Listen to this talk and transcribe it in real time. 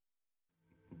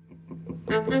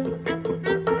Hello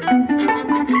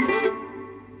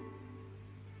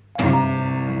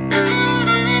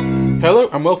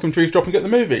and welcome to Eavesdropping at the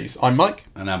Movies. I'm Mike.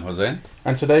 And I'm Jose.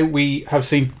 And today we have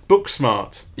seen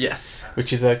Booksmart. Yes.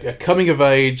 Which is a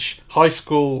coming-of-age, high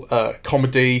school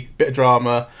comedy, bit of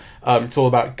drama. It's all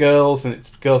about girls, and it's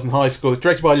girls in high school. It's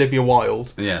directed by Olivia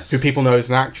Wilde, yes, who people know as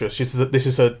an actress. This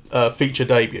is her feature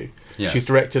debut. Yes. She's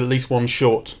directed at least one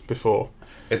short before.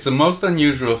 It's a most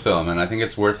unusual film, and I think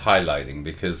it's worth highlighting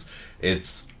because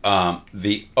it's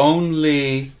the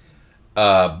only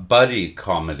buddy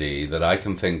comedy that I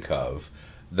can think of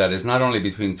that is not only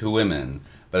between two women,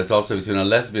 but it's also between a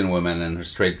lesbian woman and her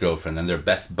straight girlfriend, and they're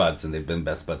best buds, and they've been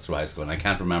best buds through high school, and I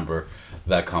can't remember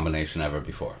that combination ever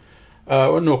before.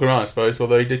 Well, Northern Ireland, I suppose,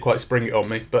 although he did quite spring it on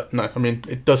me. But no, I mean,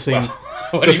 it does seem...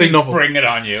 What do you mean novel. Spring it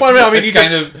on you? Well, I mean, it's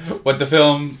kind of what the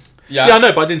film... Yeah, I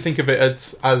know, but I didn't think of it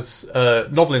as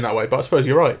novel in that way, but I suppose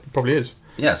you're right. It probably is.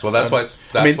 Yes, well, that's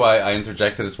why I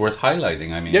interjected. It's worth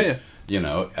highlighting. I mean, you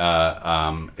know,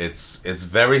 it's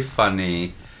very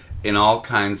funny in all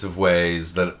kinds of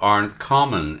ways that aren't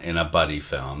common in a buddy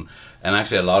film. And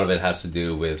actually, a lot of it has to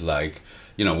do with, like,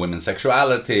 you know, women's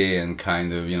sexuality and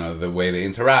kind of, you know, the way they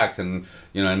interact. And,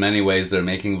 you know, in many ways they're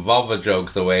making vulva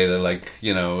jokes the way that, like,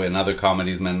 you know, in other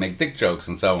comedies men make dick jokes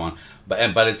and so on.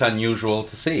 But it's unusual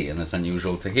to see, and it's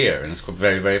unusual to hear, and it's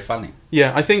very, very funny.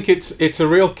 Yeah, I think it's a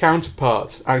real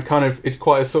counterpart, and kind of it's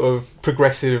quite a sort of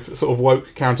progressive, sort of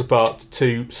woke counterpart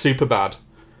to Superbad.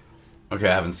 Okay,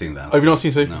 I haven't seen that. Oh, you've not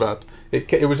seen Superbad? No.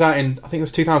 It was out in, I think it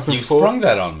was 2004. You sprung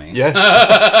that on me. Yes.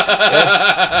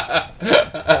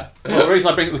 Well, the reason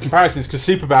I bring up the comparison is because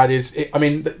Superbad is...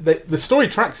 the story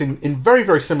tracks in very,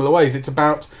 very similar ways. It's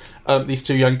about these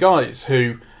two young guys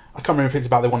who... I can't remember if it's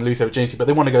about they want to lose their virginity, but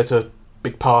they want to go to a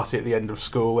big party at the end of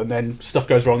school, and then stuff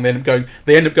goes wrong. They end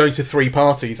up going to 3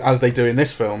 parties, as they do in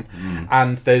this film,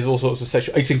 and there's all sorts of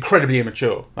sexual... It's incredibly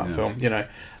immature, that film, you know.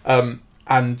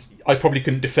 And I probably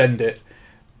couldn't defend it,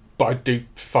 but I do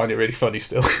find it really funny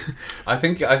still. I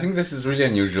think this is really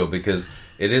unusual because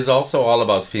it is also all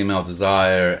about female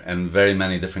desire and very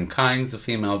many different kinds of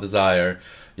female desire.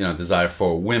 You know, desire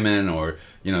for women, or,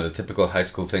 you know, the typical high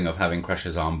school thing of having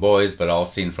crushes on boys, but all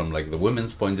seen from, like, the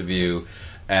women's point of view.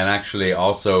 And actually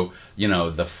also, you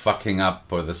know, the fucking up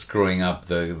or the screwing up,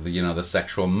 the you know, the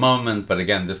sexual moment, but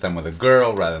again, this time with a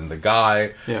girl rather than the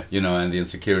guy, you know, and the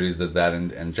insecurities that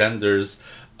engenders.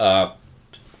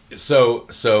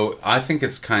 So I think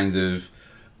it's kind of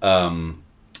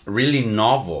really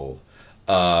novel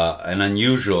and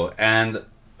unusual and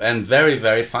very,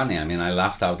 very funny. I mean, I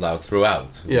laughed out loud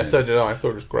throughout. Yeah, so did I. I thought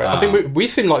it was great. I think we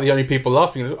seemed like the only people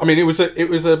laughing. I mean, it was a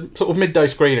sort of midday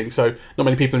screening, so not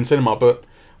many people in cinema, but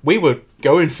we were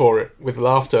going for it with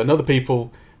laughter. And other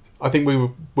people, I think we were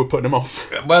putting them off.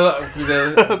 Well,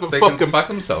 they can fuck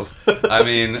themselves. I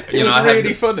mean, it was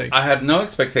really funny. I had no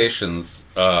expectations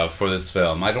for this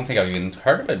film. I don't think I've even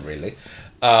heard of it, really.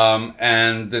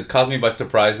 And it caught me by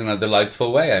surprise in a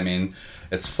delightful way. I mean,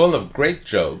 it's full of great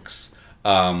jokes.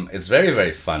 It's very,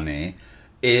 very funny.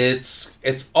 It's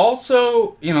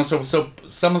also, you know, so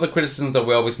some of the criticisms that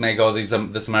we always make,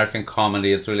 this American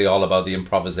comedy, it's really all about the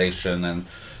improvisation, and,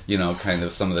 you know, kind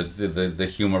of some of the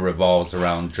humor revolves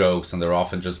around jokes, and they're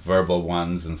often just verbal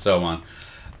ones and so on.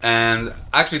 And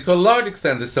actually, to a large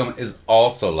extent, this film is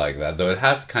also like that, though it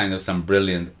has kind of some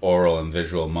brilliant oral and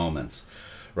visual moments,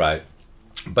 right?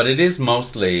 But it is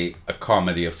mostly a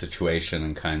comedy of situation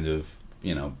and kind of,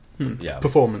 you know,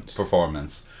 performance.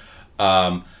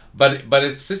 But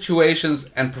it's situations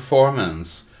and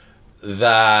performance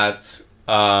that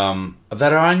are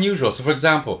unusual. So, for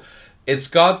example, it's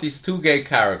got these 2 gay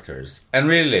characters, and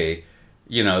really,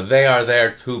 you know, they are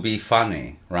there to be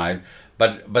funny, right?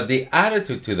 But the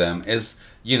attitude to them is,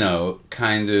 you know,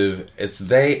 kind of, it's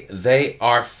they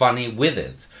are funny with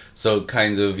it. So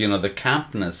kind of, you know, the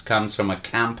campness comes from a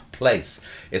camp place.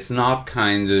 It's not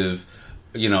kind of,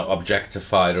 you know,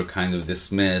 objectified or kind of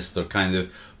dismissed or kind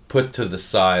of put to the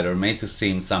side or made to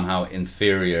seem somehow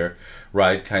inferior,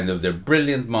 right? Kind of, they're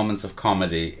brilliant moments of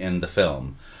comedy in the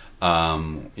film,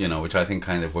 you know, which I think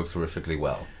kind of works terrifically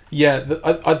well. Yeah,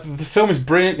 the film is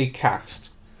brilliantly cast.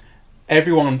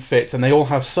 Everyone fits, and they all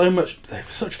have such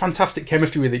fantastic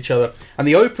chemistry with each other. And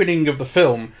the opening of the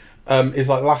film is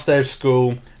like last day of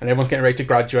school, and everyone's getting ready to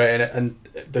graduate, and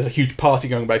there's a huge party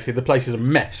going on, basically. The place is a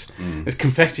mess. There's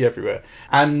confetti everywhere.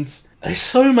 And there's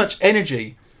so much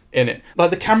energy in it.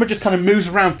 Like, the camera just kind of moves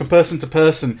around from person to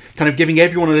person, kind of giving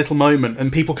everyone a little moment, and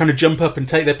people kind of jump up and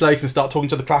take their place and start talking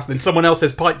to the class, and then someone else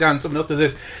says pipe down, someone else does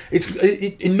this. It's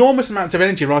enormous amounts of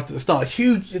energy right at the start.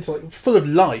 Huge, it's like full of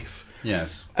life.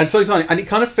 Yes. And so exciting. And it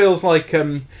kind of feels like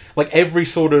every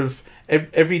sort of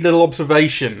every little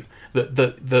observation that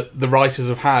the writers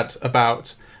have had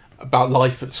about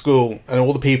life at school and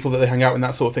all the people that they hang out with and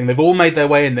that sort of thing. They've all made their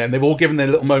way in there, and they've all given their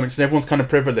little moments, and everyone's kind of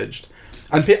privileged.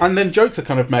 And then jokes are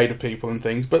kind of made of people and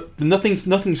things, but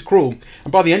nothing's cruel.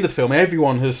 And by the end of the film,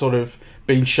 everyone has sort of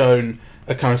been shown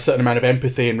a kind of certain amount of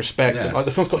empathy and respect. Yes. Like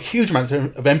the film's got huge amounts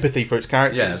of empathy for its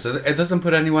characters. Yeah, so it doesn't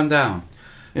put anyone down.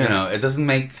 Yeah. You know, it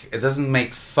doesn't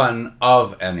make fun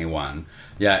of anyone.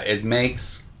 Yeah, it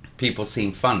makes people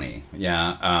seem funny.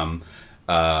 Yeah,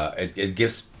 it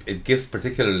gives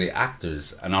particularly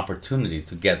actors an opportunity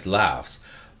to get laughs,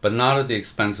 but not at the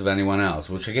expense of anyone else,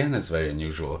 which again is very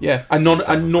unusual. Yeah, and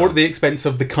nor at the expense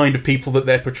of the kind of people that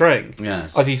they're portraying.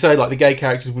 Yes. As you say, like the gay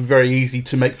characters would be very easy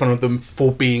to make fun of them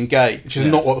for being gay, which is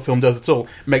not what the film does at all.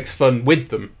 It makes fun with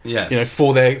them. Yes. You know,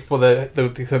 for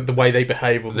the way they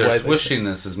behave or Their the way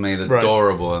swishiness is made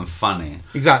adorable and funny.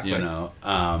 Exactly. You know.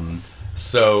 And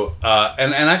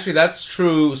actually that's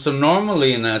true. So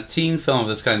normally in a teen film of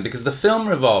this kind, because the film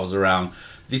revolves around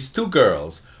these two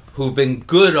girls who've been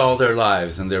good all their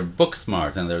lives and they're book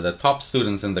smart and they're the top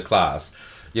students in the class,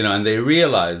 you know, and they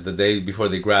realize the day before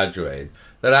they graduate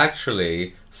that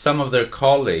actually some of their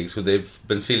colleagues who they've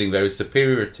been feeling very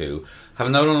superior to have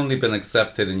not only been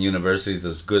accepted in universities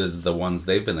as good as the ones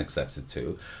they've been accepted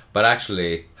to, but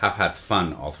actually have had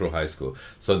fun all through high school.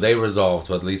 So they resolve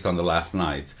to, at least on the last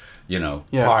night, you know,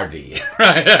 party.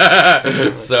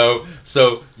 Right? So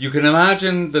you can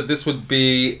imagine that this would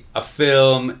be a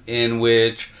film in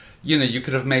which, you know, you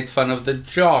could have made fun of the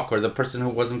jock or the person who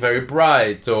wasn't very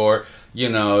bright or, you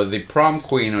know, the prom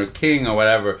queen or king or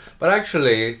whatever. But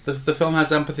actually, the film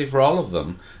has empathy for all of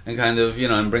them and kind of, you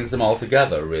know, and brings them all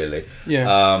together, really.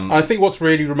 Yeah. I think what's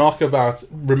really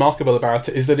remarkable about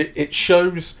it is that it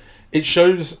shows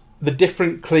the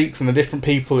different cliques and the different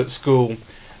people at school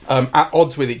at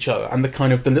odds with each other, and the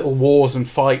kind of the little wars and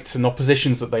fights and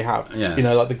oppositions that they have. Yes. You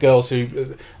know, like the girls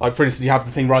who, like for instance, you have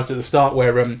the thing right at the start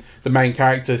where the main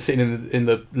character is sitting in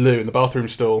the loo in the bathroom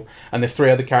stall, and there's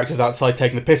three other characters outside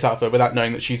taking the piss out of her without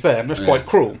knowing that she's there, and that's quite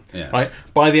cruel. Yes. Right?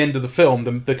 By the end of the film,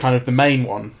 the kind of the main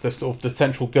one, the sort of the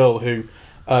central girl who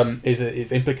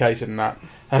is implicated in that,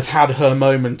 has had her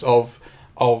moment of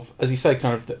as you say,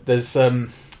 kind of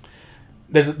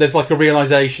there's like a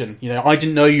realization, you know, I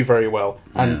didn't know you very well,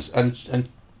 and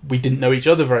we didn't know each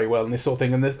other very well, and this sort of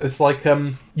thing, and it's like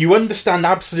you understand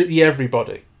absolutely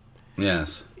everybody.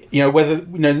 Yes. You know, whether,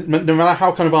 you know, no matter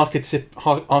how kind of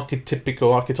archetypal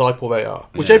they are,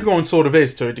 which everyone sort of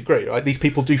is to a degree, right? These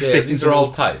people do fit into... These are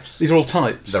all types. These are all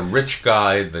types. The rich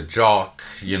guy, the jock,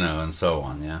 you know, and so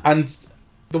on, yeah. And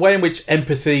the way in which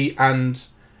empathy and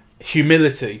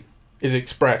humility is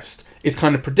expressed is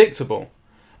kind of predictable,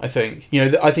 I think. You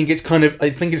know, I think it's kind of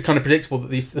predictable that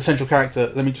the central character,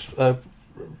 let me just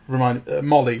remind,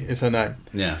 Molly is her name.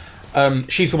 Yes.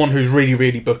 She's the one who's really,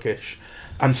 really bookish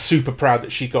and super proud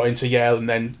that she got into Yale, and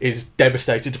then is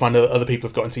devastated to find that other people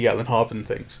have got into Yale and Harvard and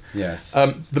things. Yes.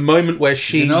 The moment where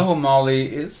she... Do you know who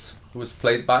Molly is? Who was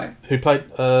played by? Who played...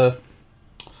 Beanie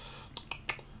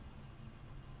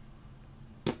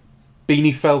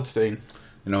Feldstein.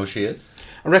 You know who she is?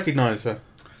 I recognise her.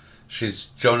 She's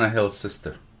Jonah Hill's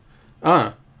sister.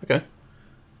 Ah, okay.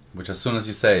 Which, as soon as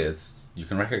you say it, you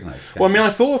can recognise. Well, I mean, I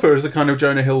thought of her as a kind of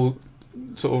Jonah Hill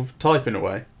sort of type in a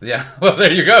way. Yeah, well,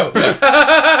 there you go. But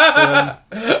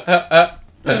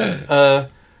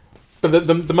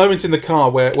the moment in the car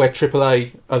where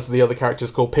AAA, as the other character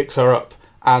is called, picks her up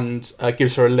and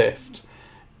gives her a lift,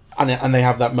 and they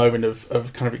have that moment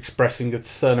of kind of expressing a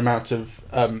certain amount of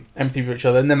empathy for each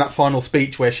other, and then that final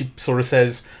speech where she sort of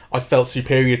says, "I felt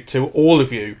superior to all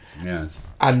of you." Yes.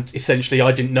 And essentially,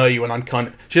 I didn't know you, and I'm kind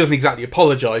of... She doesn't exactly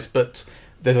apologise, but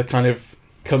there's a kind of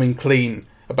coming clean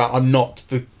about I'm not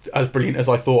as brilliant as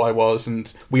I thought I was,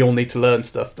 and we all need to learn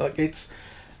stuff. Like it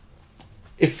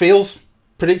feels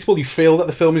predictable. You feel that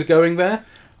the film is going there.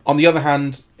 On the other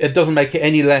hand, it doesn't make it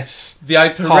any less the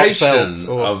iteration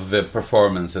or... of the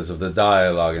performances, of the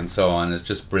dialogue, and so on is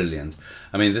just brilliant.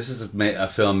 I mean, this is a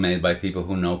film made by people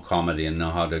who know comedy and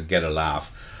know how to get a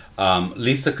laugh.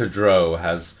 Lisa Kudrow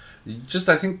has just,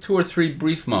 I think, 2 or 3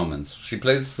 brief moments. She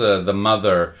plays the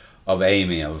mother of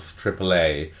Amy of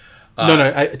AAA. No,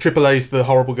 AAA is the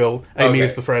horrible girl. Amy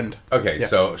is the friend. Okay, yeah.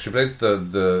 So she plays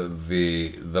the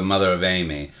mother of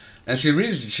Amy, and she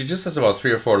just has about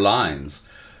 3 or 4 lines,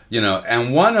 you know.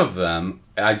 And one of them,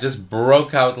 I just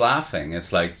broke out laughing.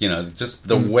 It's like, you know, just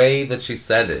the way that she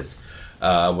said it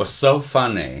was so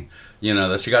funny, you know,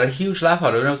 that she got a huge laugh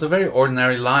out of it. It was a very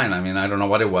ordinary line. I mean, I don't know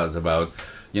what it was about,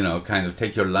 kind of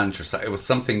take your lunch or something. It was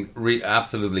something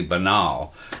absolutely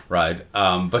banal, right?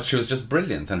 But she was just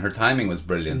brilliant, and her timing was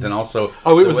brilliant, and also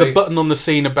it was the button on the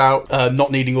scene about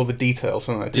not needing all the details,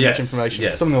 something like that, too much information,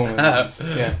 yes. something along those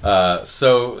lines. Yeah.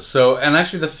 So, and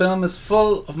actually, the film is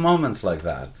full of moments like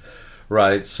that.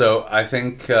 Right, so I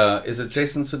think, is it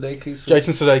Jason Sudeikis?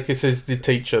 Jason Sudeikis is the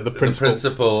teacher, the principal. The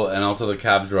principal, and also the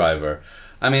cab driver.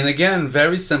 I mean, again,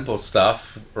 very simple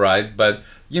stuff, right? But,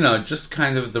 just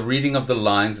kind of the reading of the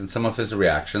lines and some of his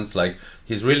reactions. Like,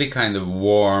 he's really kind of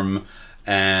warm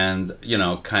and,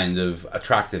 kind of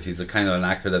attractive. He's a kind of an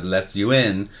actor that lets you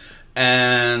in.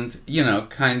 And,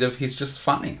 kind of, he's just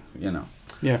funny, Yeah.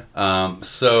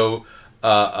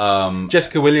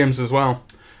 Jessica Williams as well.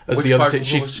 As which the other part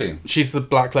was she? She's the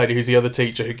black lady who's the other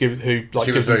teacher who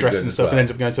gives them dresses and stuff and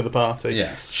ends up going to the party.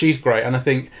 Yes, she's great,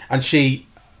 and she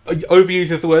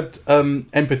overuses the word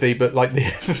empathy, but like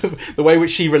the way which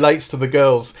she relates to the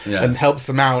girls and helps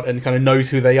them out and kind of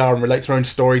knows who they are and relates her own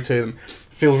story to them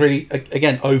feels really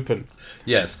again open.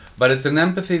 Yes, but it's an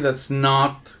empathy that's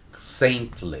not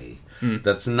saintly.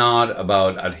 That's not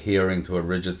about adhering to a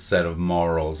rigid set of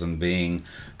morals and being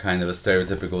kind of a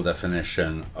stereotypical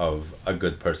definition of a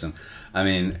good person. I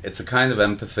mean, it's a kind of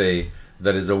empathy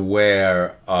that is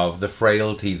aware of the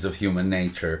frailties of human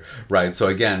nature, right? So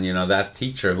again, that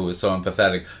teacher who is so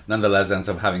empathetic nonetheless ends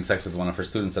up having sex with one of her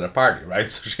students at a party, right?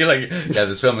 So she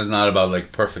this film is not about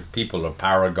like perfect people or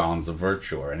paragons of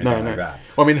virtue or anything like that.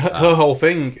 Well, I mean, her whole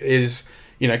thing is,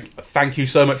 thank you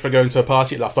so much for going to a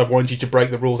party at last. I've wanted you to break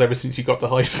the rules ever since you got to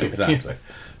high school. Exactly.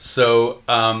 So,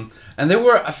 and there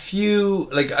were a few,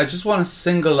 I just want to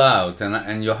single out,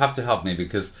 and you'll have to help me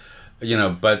because,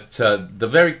 but the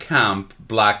very camp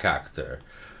black actor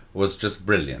was just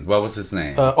brilliant. What was his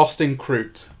name? Austin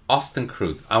Crute. Austin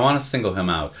Crute. I want to single him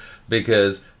out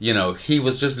because, he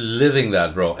was just living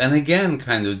that role. And again,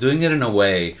 kind of doing it in a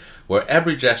way where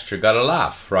every gesture got a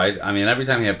laugh, right? I mean, every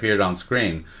time he appeared on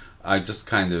screen, I just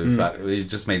kind of it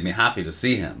just made me happy to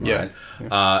see him, right?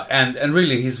 Yeah. And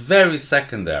really, he's very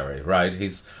secondary, right?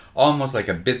 He's almost like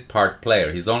a bit part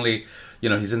player. He's only,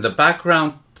 he's in the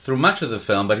background through much of the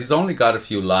film, but he's only got a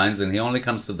few lines, and he only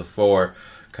comes to the fore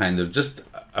kind of just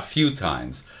a few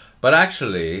times. But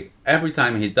actually, every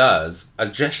time he does, a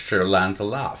gesture lands a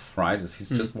laugh, right? He's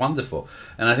just wonderful,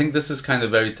 and I think this is kind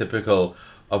of very typical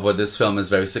of what this film is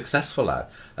very successful at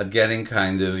getting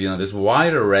kind of this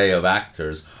wide array of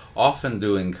actors, often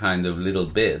doing kind of little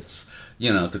bits,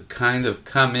 to kind of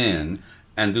come in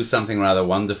and do something rather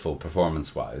wonderful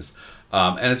performance-wise.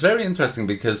 And it's very interesting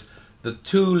because the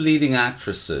two leading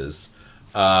actresses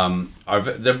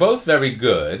they're both very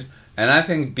good, and I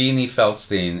think Beanie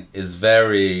Feldstein is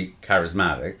very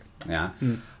charismatic. Yeah,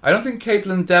 I don't think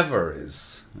Caitlin Dever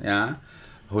is. Yeah,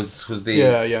 who's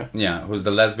the who's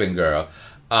the lesbian girl.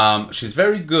 She's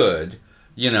very good.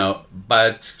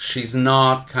 But she's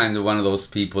not kind of one of those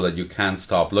people that you can't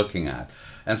stop looking at.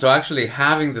 And so actually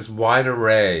having this wide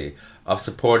array of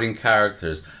supporting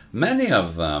characters, many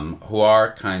of them who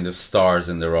are kind of stars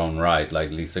in their own right, like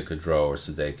Lisa Kudrow or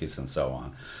Sudeikis and so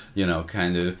on,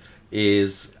 kind of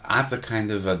adds a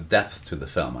kind of a depth to the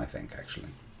film, I think, actually.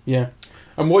 Yeah.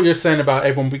 And what you're saying about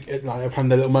everyone having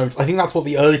their little moments, I think that's what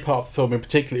the early part of the film in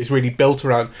particular is really built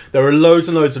around. There are loads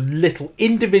and loads of little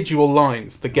individual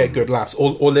lines that get good laughs,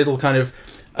 or little kind of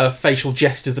facial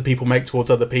gestures that people make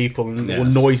towards other people, or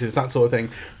noises, that sort of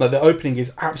thing. Like the opening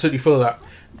is absolutely full of that.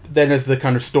 Then as the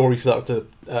kind of story starts to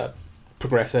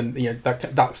progress, and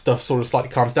that stuff sort of slightly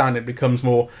calms down, it becomes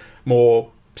more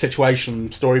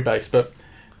situational, story based. But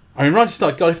I mean, right to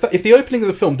start, God, if the opening of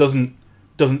the film doesn't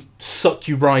suck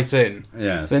you right in,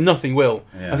 then nothing will.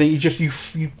 I think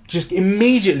you just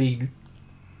immediately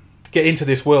get into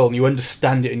this world and you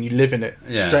understand it and you live in it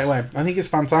straight away. I think it's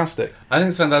fantastic. I think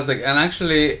it's fantastic, and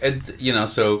actually,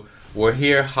 so we're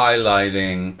here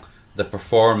highlighting the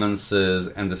performances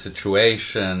and the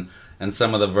situation and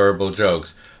some of the verbal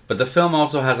jokes, but the film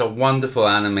also has a wonderful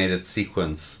animated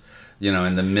sequence,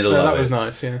 in the middle of it. That was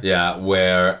nice, yeah. Yeah,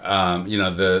 where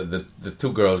the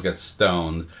two girls get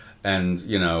stoned. And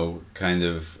kind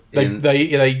of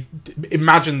they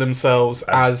imagine themselves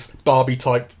as Barbie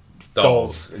type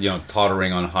dolls,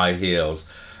 tottering on high heels,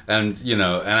 and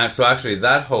so actually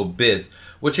that whole bit,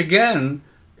 which again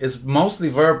is mostly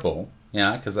verbal,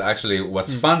 because actually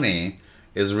what's funny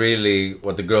is really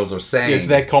what the girls are saying. It's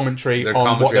their commentary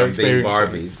on what they're experiencing.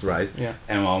 Barbies, right? Yeah,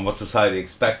 and on what society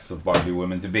expects of Barbie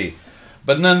women to be,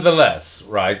 but nonetheless,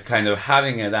 right, kind of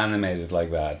having it animated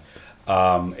like that.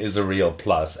 Is a real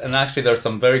plus. And actually there's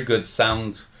some very good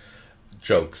sound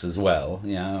jokes as well,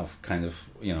 of kind of,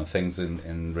 things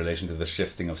in relation to the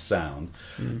shifting of sound.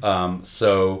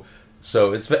 So,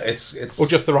 So it's or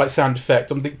just the right sound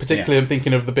effect. I'm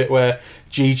thinking of the bit where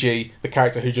Gigi, the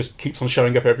character who just keeps on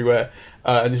showing up everywhere,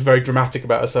 and is very dramatic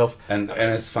about herself. And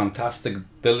it's fantastic.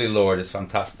 Billie Lourd is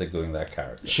fantastic doing that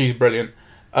character. She's brilliant.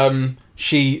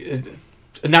 She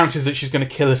announces that she's going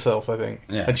to kill herself, I think,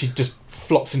 and she just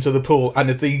flops into the pool. And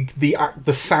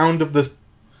the sound of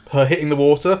her hitting the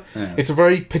water, it's a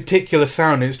very particular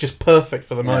sound, and it's just perfect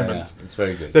for the moment. It's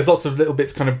very good. There's lots of little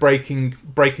bits kind of breaking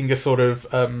a sort of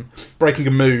breaking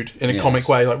a mood in a comic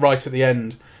way, like right at the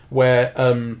end where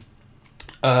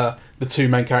the two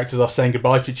main characters are saying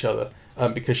goodbye to each other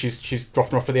because she's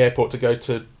dropping off at the airport to go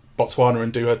to Botswana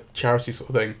and do her charity sort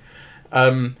of thing.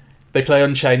 They play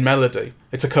Unchained Melody.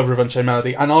 It's a cover of Unchained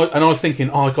Melody, and I was thinking,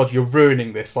 oh god, you're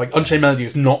ruining this. Like, Unchained Melody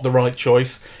is not the right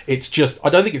choice. It's just, I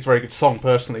don't think it's a very good song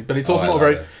personally, but it's also not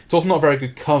a very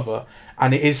good cover,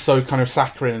 and it is so kind of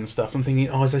saccharine and stuff. I'm thinking,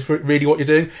 oh, is this really what you're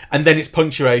doing? And then it's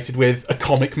punctuated with a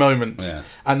comic moment,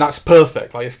 and that's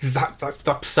perfect. Like,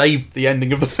 that saved the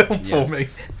ending of the film for me.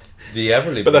 The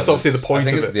Everly, but that's obviously the point.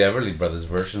 I think of it's it. The Everly Brothers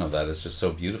version of that is just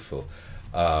so beautiful.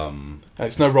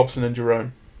 It's no Robson and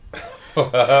Jerome.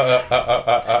 It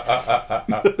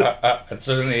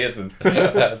certainly isn't.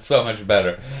 It's so much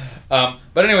better. But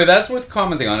anyway, that's worth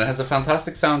commenting on. It has a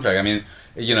fantastic soundtrack. I mean,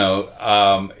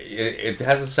 it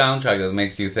has a soundtrack that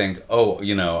makes you think, oh,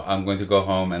 I'm going to go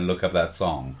home and look up that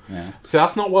song. Yeah. So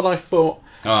that's not what I thought.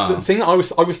 The thing that I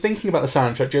was thinking about the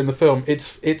soundtrack during the film,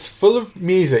 it's full of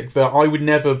music that I would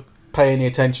never pay any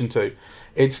attention to.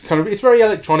 It's very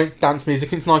electronic dance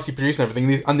music. It's nicely produced and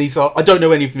everything. These are, I don't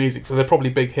know any of the music, so they're probably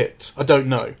big hits. I don't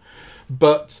know,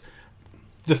 but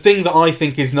the thing that I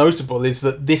think is notable is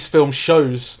that this film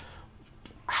shows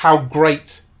how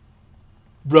great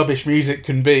rubbish music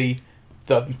can be.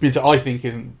 That music I think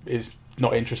is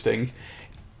not interesting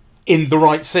in the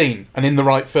right scene and in the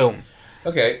right film.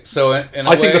 Okay, so I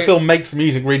think the film makes the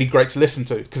music really great to listen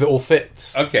to because it all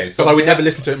fits. Okay, so but I would never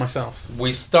listen to it myself.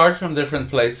 We start from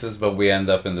different places, but we end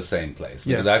up in the same place.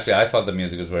 Because actually, I thought the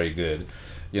music was very good,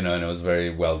 and it was very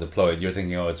well deployed. You're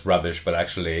thinking, oh, it's rubbish, but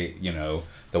actually,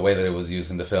 the way that it was used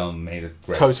in the film made it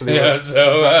great. Totally. Yeah.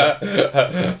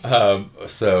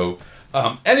 So,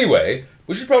 anyway,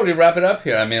 we should probably wrap it up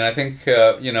here. I mean, I think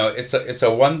it's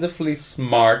a wonderfully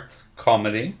smart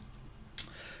comedy.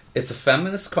 It's a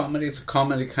feminist comedy. It's a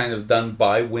comedy kind of done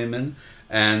by women,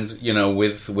 and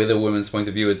with a woman's point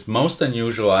of view. It's most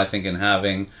unusual, I think, in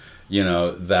having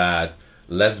that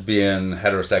lesbian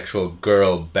heterosexual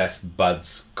girl best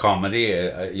buds comedy,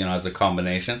 as a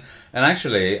combination. And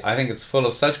actually, I think it's full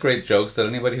of such great jokes that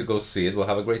anybody who goes see it will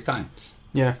have a great time.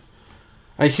 Yeah,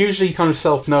 and hugely kind of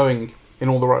self-knowing in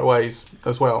all the right ways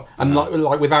as well, and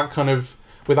like without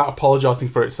apologising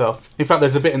for itself. In fact,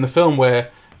 there's a bit in the film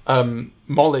where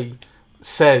Molly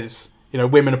says,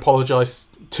 women apologise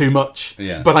too much,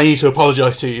 but I need to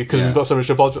apologise to you because we've got so much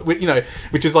to apologise.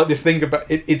 Which is like this thing about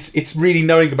it's really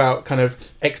knowing about kind of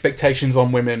expectations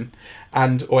on women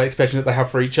or expectations that they have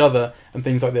for each other and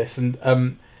things like this, and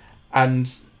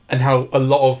how a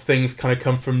lot of things kind of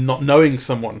come from not knowing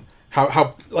someone.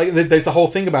 How like there's a whole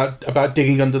thing about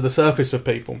digging under the surface of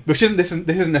people, which this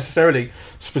isn't necessarily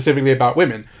specifically about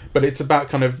women, but it's about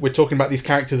kind of, we're talking about these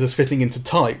characters as fitting into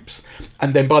types,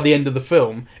 and then by the end of the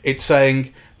film, it's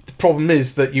saying the problem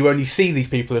is that you only see these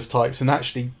people as types, and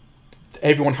actually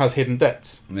everyone has hidden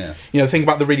depths. Yes. Think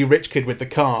about the really rich kid with the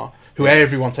car, who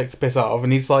everyone takes the piss out of,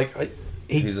 and he's like.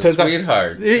 He's a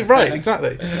sweetheart. Right,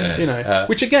 exactly.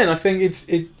 Which again, I think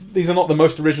these are not the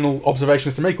most original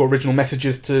observations to make or original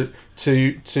messages to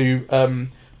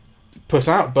put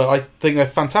out, but I think they're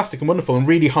fantastic and wonderful and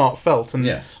really heartfelt, and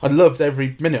I loved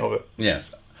every minute of it.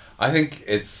 Yes, I think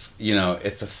it's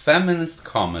it's a feminist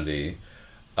comedy,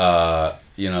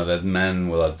 that men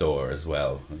will adore as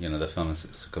well. The film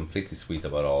is completely sweet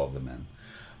about all of the men,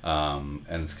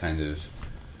 and it's kind of.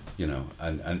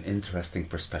 An interesting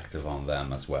perspective on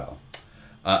them as well.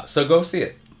 So go see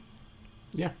it.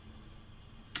 Yeah.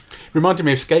 Reminded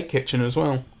me of Skate Kitchen as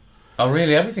well. Oh,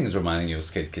 really? Everything's reminding you of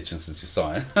Skate Kitchen since you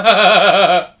saw it.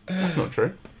 That's not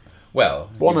true. Well,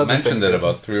 you mentioned it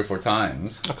about 3 or 4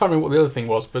 times. I can't remember what the other thing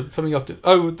was, but something else did.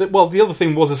 Oh, the other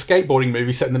thing was a skateboarding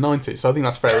movie set in the 90s, so I think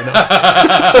that's fair enough.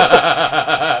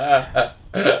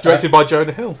 Directed by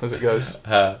Jonah Hill, as it goes.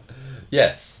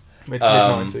 Yes.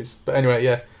 Mid-90s. But anyway,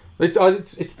 yeah. I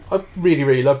really,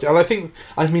 really loved it. And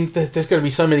there's going to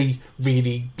be so many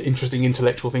really interesting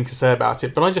intellectual things to say about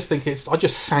it, but I just think I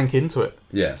just sank into it.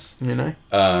 Yes.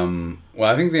 Well,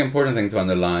 I think the important thing to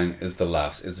underline is the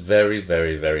laughs. It's very,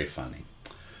 very, very funny.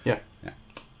 Yeah.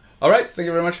 All right. Thank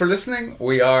you very much for listening.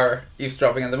 We are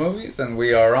Eavesdropping in the Movies, and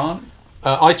we are on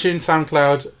iTunes,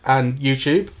 SoundCloud, and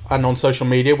YouTube, and on social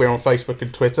media. We're on Facebook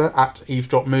and Twitter at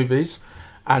Eavesdrop Movies,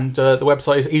 and the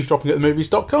website is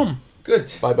eavesdroppingatthemovies.com.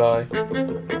 Good. Bye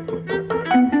bye.